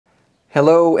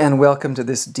Hello and welcome to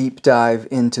this deep dive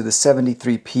into the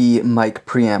 73P Mic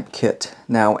Preamp kit.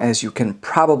 Now, as you can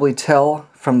probably tell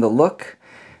from the look,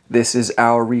 this is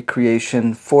our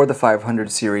recreation for the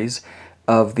 500 series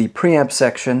of the preamp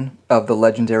section of the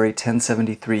legendary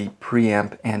 1073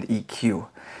 preamp and EQ.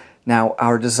 Now,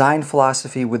 our design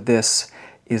philosophy with this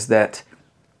is that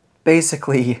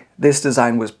basically this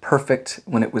design was perfect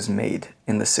when it was made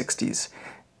in the 60s.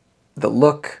 The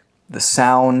look, the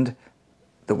sound,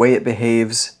 the way it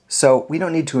behaves, so we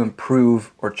don't need to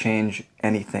improve or change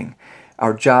anything.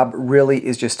 Our job really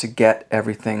is just to get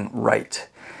everything right.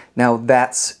 Now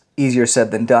that's easier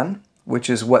said than done, which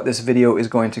is what this video is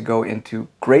going to go into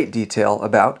great detail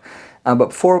about. But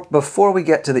before we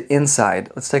get to the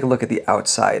inside, let's take a look at the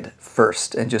outside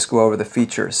first and just go over the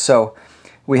features. So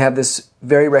we have this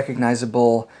very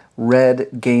recognizable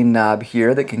red gain knob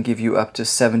here that can give you up to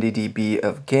 70 dB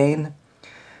of gain.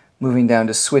 Moving down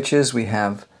to switches, we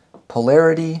have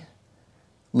polarity,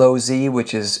 low Z,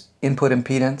 which is input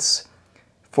impedance,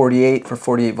 48 for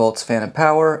 48 volts fan and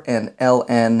power, and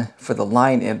LN for the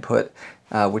line input,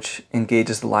 which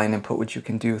engages the line input, which you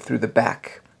can do through the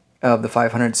back of the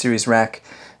 500 series rack.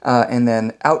 And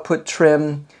then output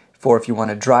trim for if you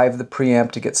want to drive the preamp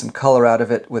to get some color out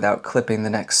of it without clipping the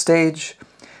next stage.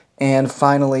 And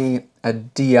finally, a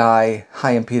DI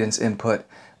high impedance input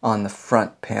on the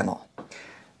front panel.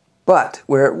 But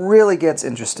where it really gets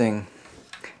interesting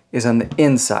is on the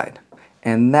inside,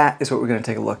 and that is what we're going to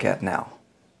take a look at now.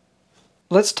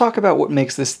 Let's talk about what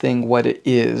makes this thing what it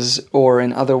is, or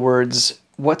in other words,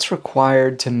 what's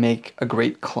required to make a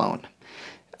great clone.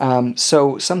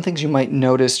 So some things you might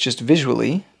notice just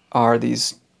visually are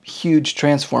these huge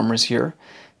transformers here.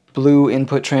 Blue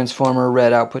input transformer,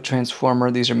 red output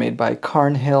transformer. These are made by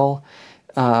Carnhill.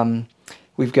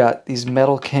 We've got these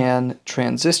metal can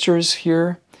transistors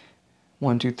here.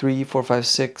 1, 2, 3, 4, 5,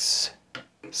 6,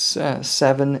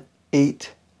 7,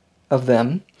 8 of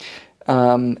them.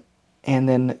 And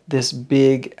then this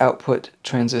big output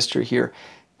transistor here.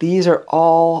 These are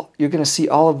all, you're going to see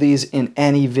all of these in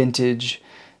any vintage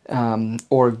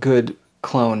or good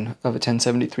clone of a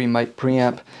 1073 mic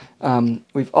preamp.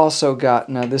 We've also got,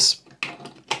 now this,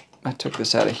 I took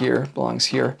this out of here, belongs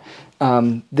here.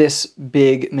 This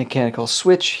big mechanical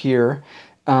switch here.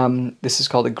 This is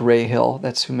called a Grayhill,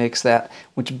 that's who makes that,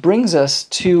 which brings us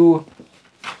to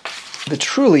the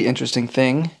truly interesting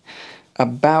thing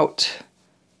about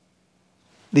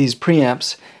these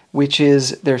preamps, which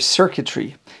is their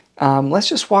circuitry. Let's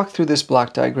just walk through this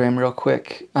block diagram real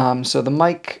quick. So the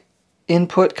mic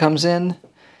input comes in.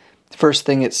 First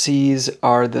thing it sees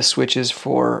are the switches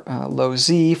for low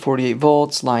Z, 48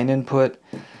 volts, line input.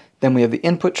 Then we have the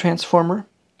input transformer.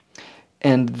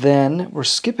 And then we're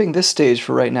skipping this stage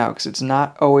for right now because it's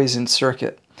not always in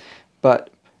circuit.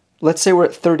 But let's say we're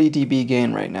at 30 dB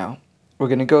gain right now. We're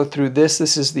going to go through this.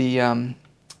 This is the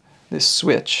this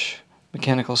switch,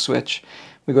 mechanical switch.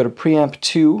 We go to preamp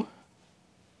 2,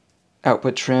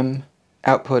 output trim,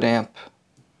 output amp,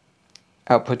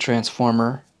 output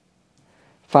transformer,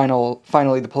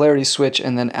 finally the polarity switch,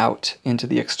 and then out into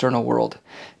the external world.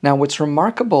 Now what's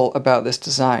remarkable about this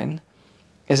design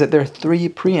is that there are 3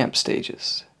 preamp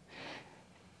stages.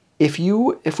 If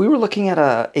we were looking at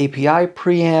a API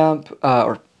preamp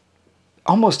or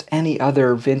almost any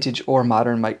other vintage or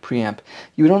modern mic preamp,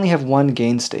 you would only have 1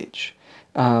 gain stage.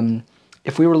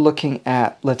 If we were looking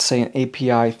at, let's say, an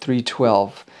API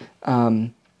 312,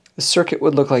 the circuit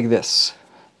would look like this.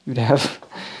 You'd have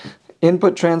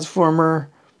input transformer,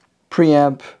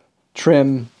 preamp,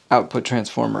 trim, output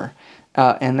transformer,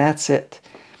 and that's it.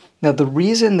 Now the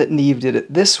reason that Neve did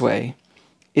it this way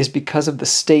is because of the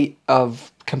state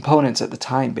of components at the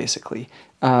time, basically.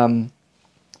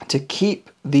 To keep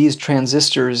these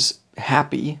transistors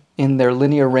happy in their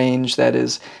linear range, that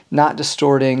is, not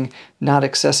distorting, not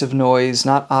excessive noise,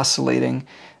 not oscillating,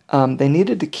 they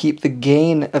needed to keep the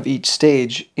gain of each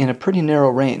stage in a pretty narrow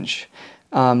range.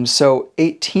 So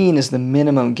 18 is the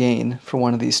minimum gain for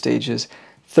one of these stages,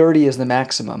 30 is the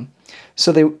maximum.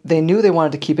 So they knew they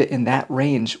wanted to keep it in that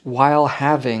range while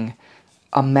having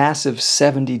a massive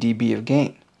 70 dB of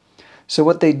gain. So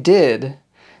what they did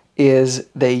is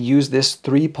they used this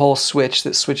 3-pole switch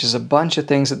that switches a bunch of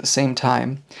things at the same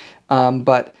time,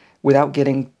 but without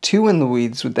getting too in the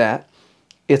weeds with that,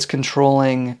 it's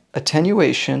controlling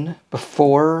attenuation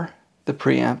before the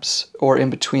preamps or in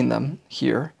between them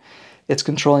here. It's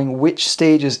controlling which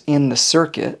stage is in the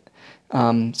circuit.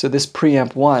 So this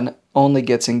preamp 1 only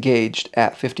gets engaged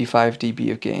at 55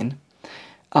 dB of gain.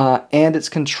 And it's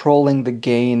controlling the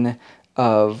gain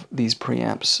of these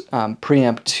preamps.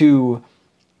 Preamp 2,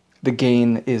 the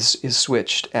gain is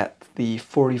switched at the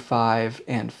 45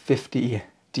 and 50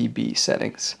 dB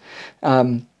settings.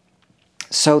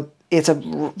 So it's a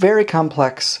very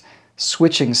complex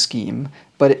switching scheme,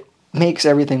 but it makes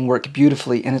everything work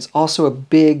beautifully, and it's also a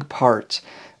big part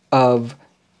of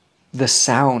the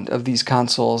sound of these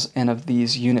consoles and of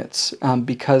these units,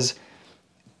 because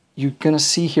you're going to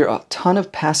see here a ton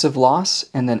of passive loss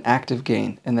and then active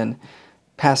gain, and then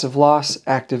passive loss,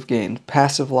 active gain,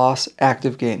 passive loss,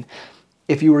 active gain.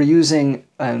 If you were using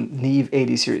a Neve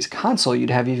 80 series console, you'd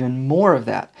have even more of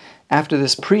that. After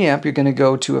this preamp, you're going to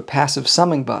go to a passive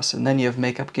summing bus, and then you have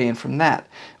makeup gain from that.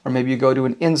 Or maybe you go to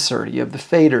an insert, you have the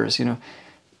faders, you know,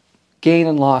 gain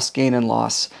and loss, gain and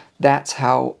loss. That's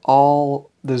how all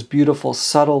those beautiful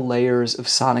subtle layers of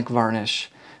sonic varnish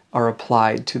are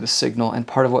applied to the signal, and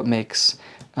part of what makes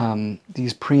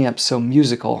these preamps so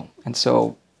musical and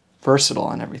so versatile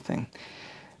and everything.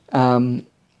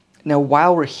 Now,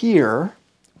 while we're here,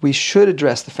 we should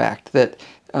address the fact that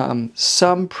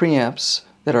some preamps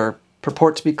that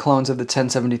purport to be clones of the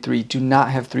 1073 do not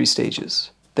have 3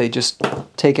 stages. They just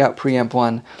take out preamp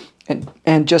 1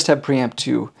 and just have preamp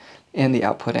 2 and the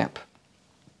output amp.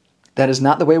 That is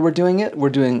not the way we're doing it. We're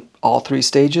doing all 3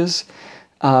 stages.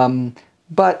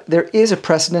 But there is a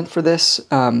precedent for this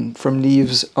from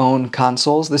Neve's own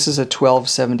consoles. This is a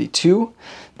 1272.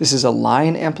 This is a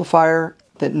line amplifier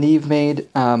that Neve made.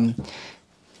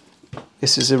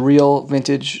 This is a real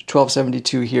vintage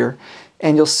 1272 here.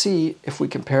 And you'll see, if we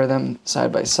compare them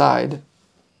side by side,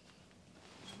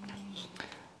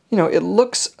 you know, it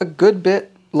looks a good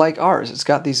bit like ours. It's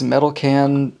got these metal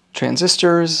can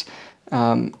transistors,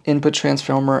 input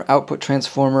transformer, output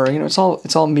transformer. You know,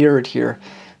 it's all mirrored here.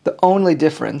 The only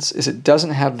difference is it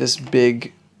doesn't have this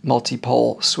big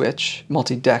multi-pole switch,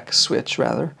 multi-deck switch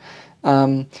rather,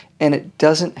 and it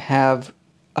doesn't have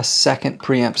a second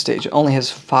preamp stage. It only has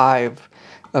 5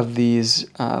 of these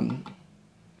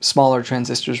smaller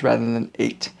transistors rather than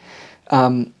 8.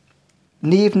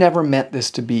 Neve never meant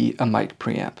this to be a mic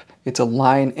preamp. It's a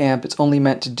line amp. It's only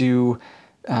meant to do,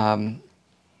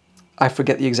 I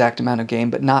forget the exact amount of gain,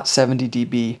 but not 70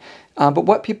 dB. But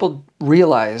what people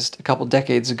realized a couple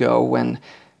decades ago, when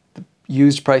the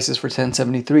used prices for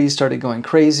 1073 started going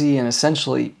crazy and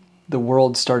essentially the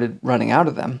world started running out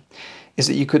of them, is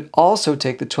that you could also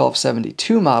take the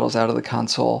 1272 models out of the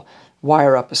console,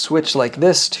 wire up a switch like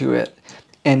this to it,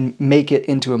 and make it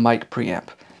into a mic preamp.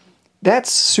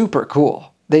 That's super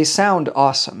cool. They sound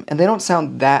awesome, and they don't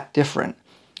sound that different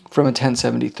from a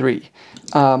 1073.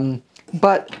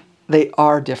 But they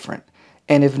are different.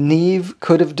 And if Neve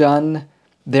could have done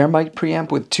their mic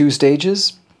preamp with 2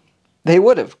 stages, they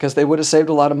would have, because they would have saved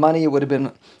a lot of money. It would have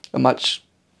been a much,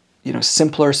 you know,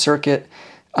 simpler circuit.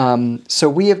 So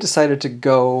we have decided to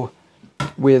go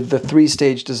with the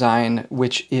 3-stage design,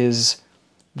 which is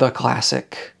the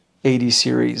classic 80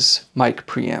 series mic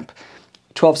preamp.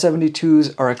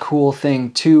 1272s are a cool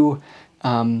thing too,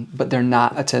 but they're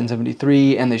not a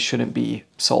 1073, and they shouldn't be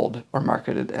sold or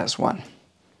marketed as one.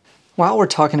 While we're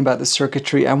talking about the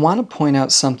circuitry, I want to point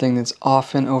out something that's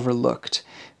often overlooked,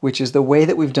 which is the way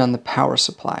that we've done the power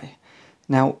supply.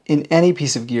 Now, in any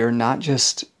piece of gear, not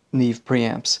just Neve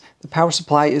preamps, the power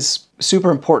supply is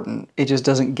super important. It just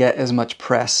doesn't get as much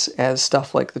press as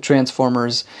stuff like the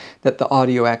transformers that the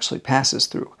audio actually passes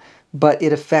through. But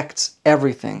it affects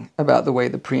everything about the way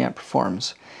the preamp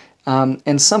performs. And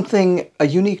a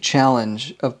unique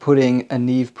challenge of putting a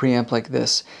Neve preamp like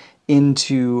this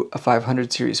into a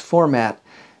 500 series format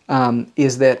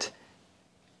is that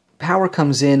power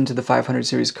comes into the 500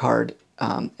 series card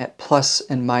at plus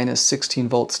and minus 16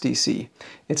 volts DC.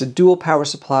 It's a dual power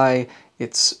supply,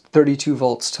 it's 32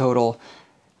 volts total,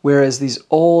 whereas these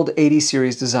old 80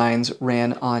 series designs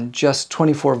ran on just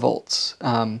 24 volts.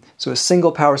 So a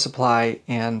single power supply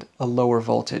and a lower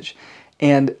voltage.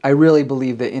 And I really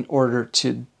believe that in order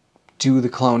to do the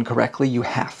clone correctly, you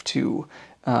have to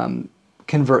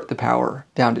convert the power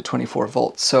down to 24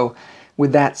 volts. So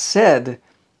with that said,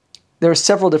 there are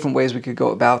several different ways we could go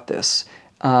about this.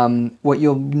 What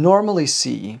you'll normally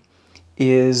see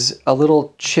is a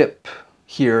little chip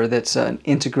here that's an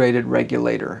integrated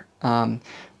regulator,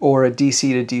 or a DC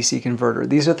to DC converter.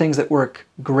 These are things that work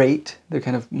great. They're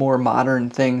kind of more modern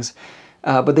things,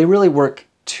 but they really work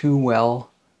too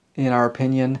well, in our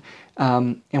opinion.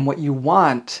 And what you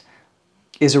want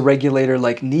is a regulator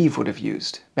like Neve would have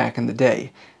used back in the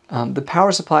day. The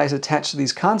power supplies attached to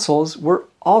these consoles were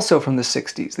also from the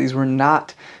 60s. These were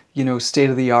not, you know,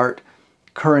 state-of-the-art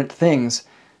current things,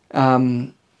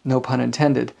 no pun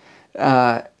intended.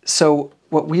 So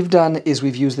what we've done is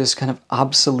we've used this kind of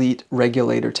obsolete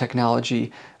regulator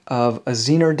technology of a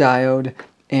Zener diode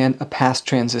and a pass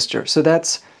transistor. So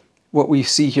that's what we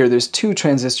see here, there's two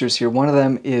transistors here. One of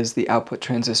them is the output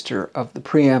transistor of the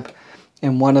preamp,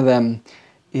 and one of them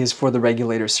is for the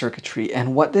regulator circuitry.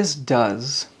 And what this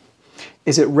does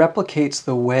is it replicates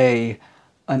the way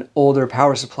an older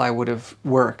power supply would have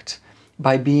worked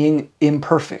by being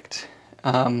imperfect.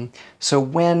 So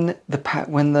when the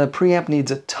preamp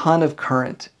needs a ton of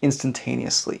current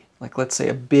instantaneously, like let's say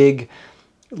a big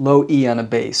low E on a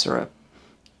bass or a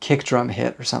kick drum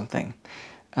hit or something,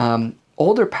 in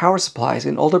older power supplies,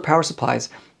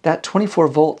 that 24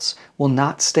 volts will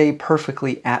not stay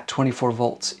perfectly at 24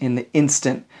 volts in the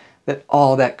instant that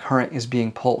all that current is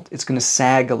being pulled. It's going to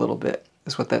sag a little bit,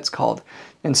 is what that's called.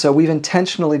 And so we've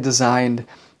intentionally designed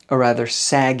a rather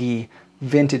saggy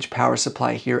vintage power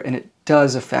supply here, and it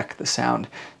does affect the sound.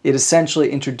 It essentially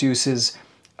introduces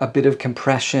a bit of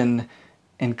compression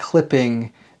and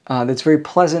clipping that's very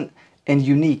pleasant and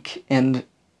unique. And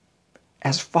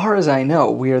as far as I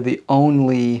know, we are the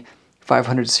only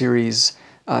 500 series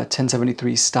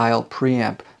 1073 style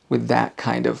preamp with that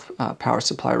kind of power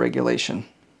supply regulation.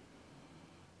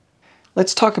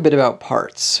 Let's talk a bit about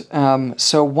parts.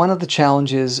 So one of the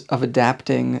challenges of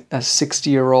adapting a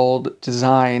 60-year-old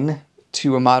design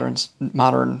to a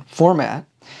modern format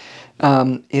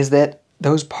is that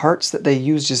those parts that they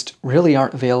use just really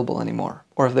aren't available anymore.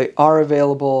 Or if they are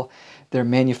available, they're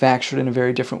manufactured in a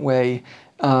very different way.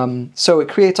 So it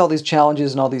creates all these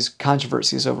challenges and all these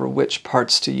controversies over which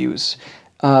parts to use.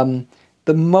 The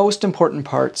most important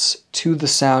parts to the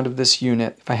sound of this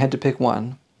unit, if I had to pick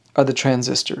one, are the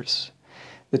transistors.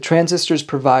 The transistors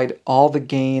provide all the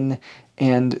gain,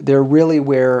 and they're really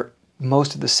where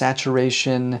most of the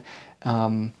saturation,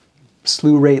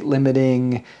 slew rate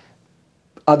limiting,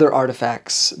 other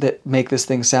artifacts that make this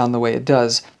thing sound the way it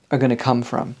does are going to come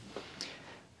from.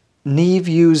 Neve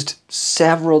used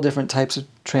several different types of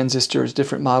transistors,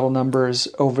 different model numbers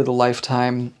over the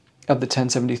lifetime of the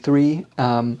 1073.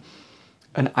 An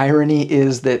irony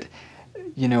is that,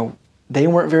 you know, they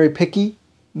weren't very picky.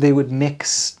 They would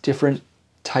mix different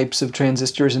types of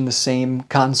transistors in the same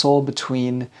console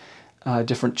between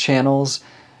different channels.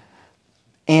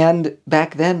 And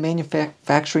back then,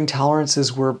 manufacturing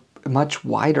tolerances were much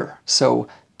wider. So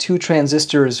two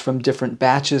transistors from different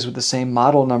batches with the same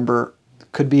model number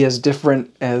could be as different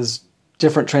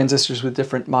transistors with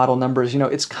different model numbers. You know,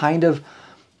 it's kind of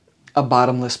a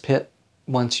bottomless pit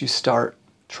once you start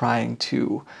trying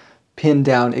to pin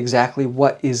down exactly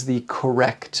what is the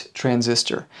correct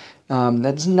transistor.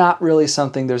 That's not really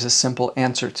something there's a simple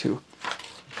answer to.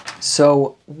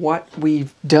 So what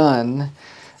we've done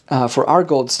for our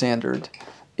gold standard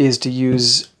is to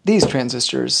use these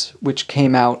transistors, which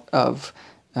came out of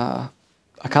a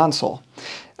console.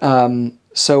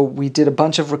 So we did a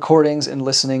bunch of recordings and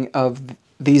listening of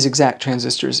these exact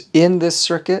transistors in this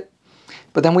circuit,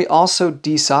 but then we also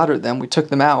desoldered them. We took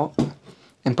them out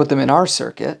and put them in our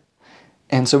circuit,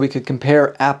 and so we could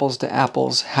compare apples to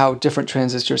apples how different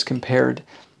transistors compared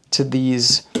to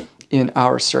these in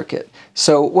our circuit.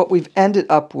 So what we've ended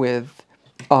up with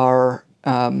are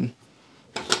the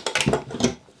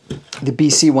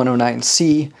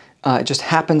BC109C. It just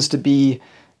happens to be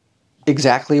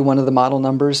exactly one of the model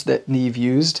numbers that Neve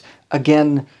used.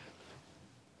 Again,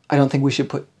 I don't think we should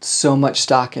put so much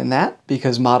stock in that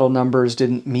because model numbers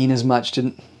didn't mean as much,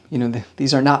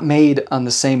 these are not made on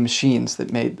the same machines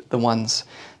that made the ones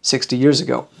 60 years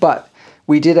ago. But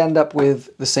we did end up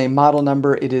with the same model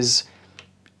number. It is,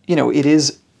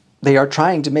 they are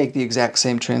trying to make the exact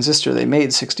same transistor they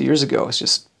made 60 years ago. It's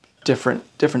just different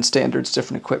standards,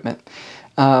 different equipment.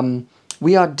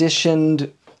 We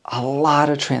auditioned a lot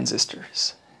of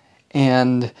transistors.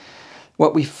 And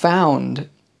what we found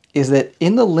is that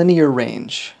in the linear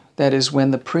range, that is when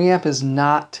the preamp is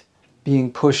not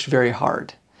being pushed very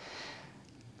hard,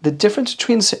 the difference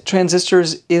between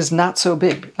transistors is not so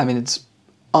big. I mean, it's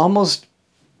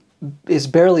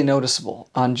barely noticeable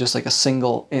on just like a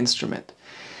single instrument.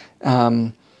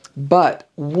 But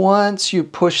once you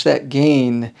push that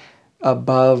gain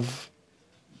above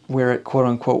where it quote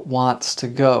unquote wants to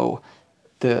go,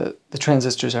 the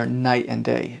transistors are night and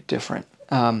day different.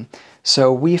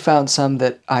 So we found some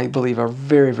that I believe are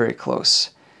very, very close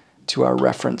to our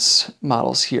reference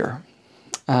models here.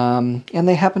 And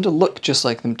they happen to look just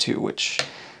like them too, which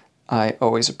I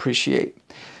always appreciate.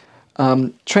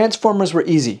 Transformers were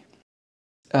easy.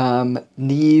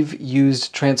 Neve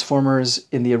used transformers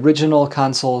in the original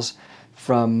consoles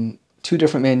from two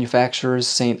different manufacturers,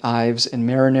 St. Ives and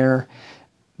Marinair.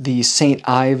 The St.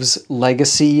 Ives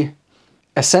legacy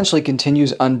essentially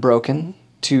continues unbroken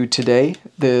to today.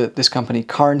 This company,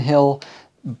 Carnhill,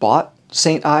 bought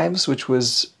St. Ives, which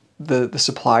was the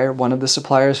supplier, one of the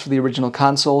suppliers for the original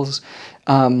consoles.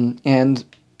 And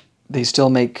they still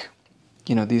make,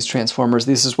 you know, these transformers.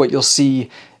 This is what you'll see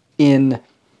in,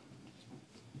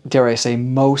 dare I say,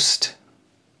 most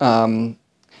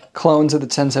clones of the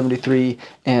 1073,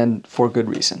 and for good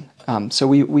reason. So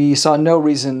we saw no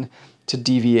reason to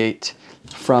deviate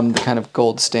from the kind of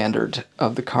gold standard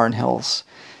of the Carnhills.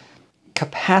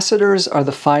 Capacitors are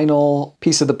the final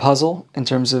piece of the puzzle in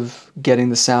terms of getting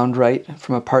the sound right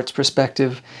from a parts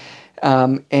perspective.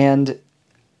 And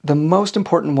the most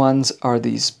important ones are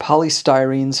these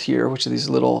polystyrenes here, which are these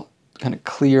little kind of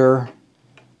clear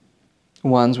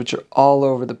ones, which are all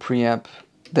over the preamp,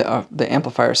 the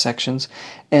amplifier sections,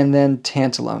 and then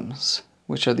tantalums,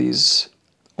 which are these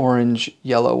orange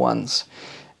yellow ones.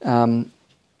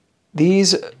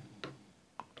 These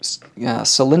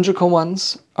cylindrical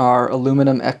ones are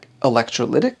aluminum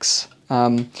electrolytics.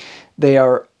 They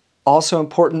are also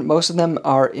important. Most of them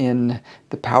are in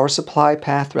the power supply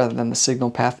path rather than the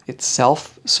signal path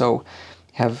itself, so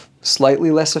have slightly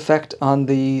less effect on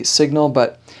the signal.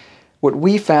 But what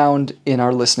we found in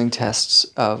our listening tests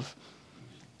of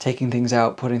taking things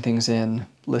out, putting things in,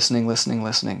 listening,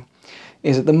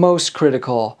 is that the most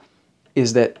critical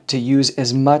is that to use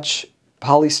as much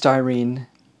polystyrene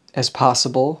as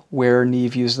possible where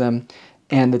Neve used them,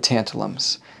 and the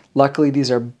tantalums. Luckily, these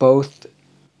are both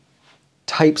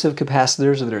types of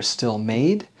capacitors that are still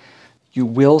made. You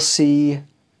will see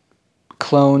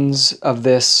clones of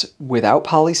this without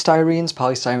polystyrenes.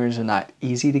 Polystyrenes are not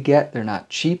easy to get, they're not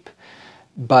cheap,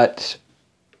 but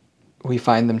we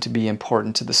find them to be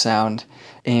important to the sound,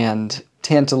 and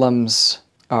tantalums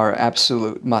are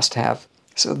absolute must-have.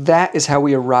 So that is how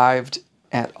we arrived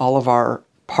at all of our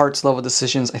parts level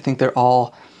decisions. I think they're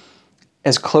all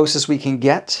as close as we can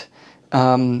get.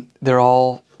 They're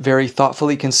all very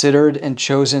thoughtfully considered and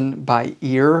chosen by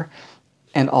ear,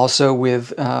 and also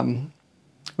with a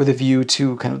view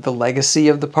to kind of the legacy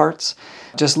of the parts.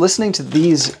 Just listening to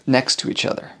these next to each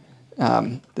other,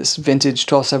 this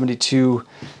vintage 1272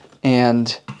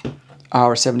 and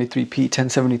our 73P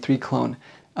 1073 clone,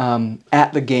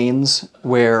 at the gains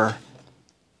where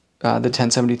the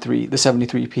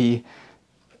 73P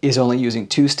is only using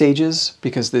 2 stages,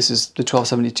 because this is, the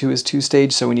 1272 is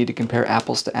 2-stage, so we need to compare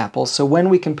apples to apples. So when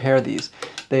we compare these,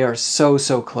 they are so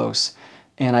close,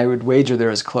 and I would wager they're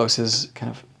as close as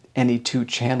kind of any 2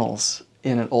 channels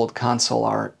in an old console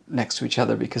are next to each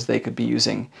other, because they could be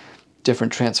using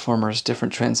different transformers,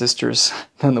 different transistors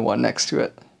than the one next to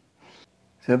it.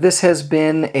 So this has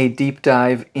been a deep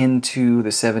dive into the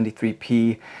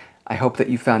 73P. I hope that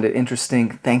you found it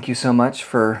interesting. Thank you so much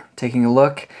for taking a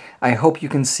look. I hope you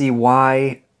can see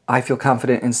why I feel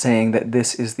confident in saying that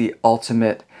this is the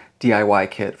ultimate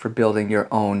DIY kit for building your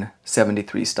own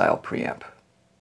 73 style preamp.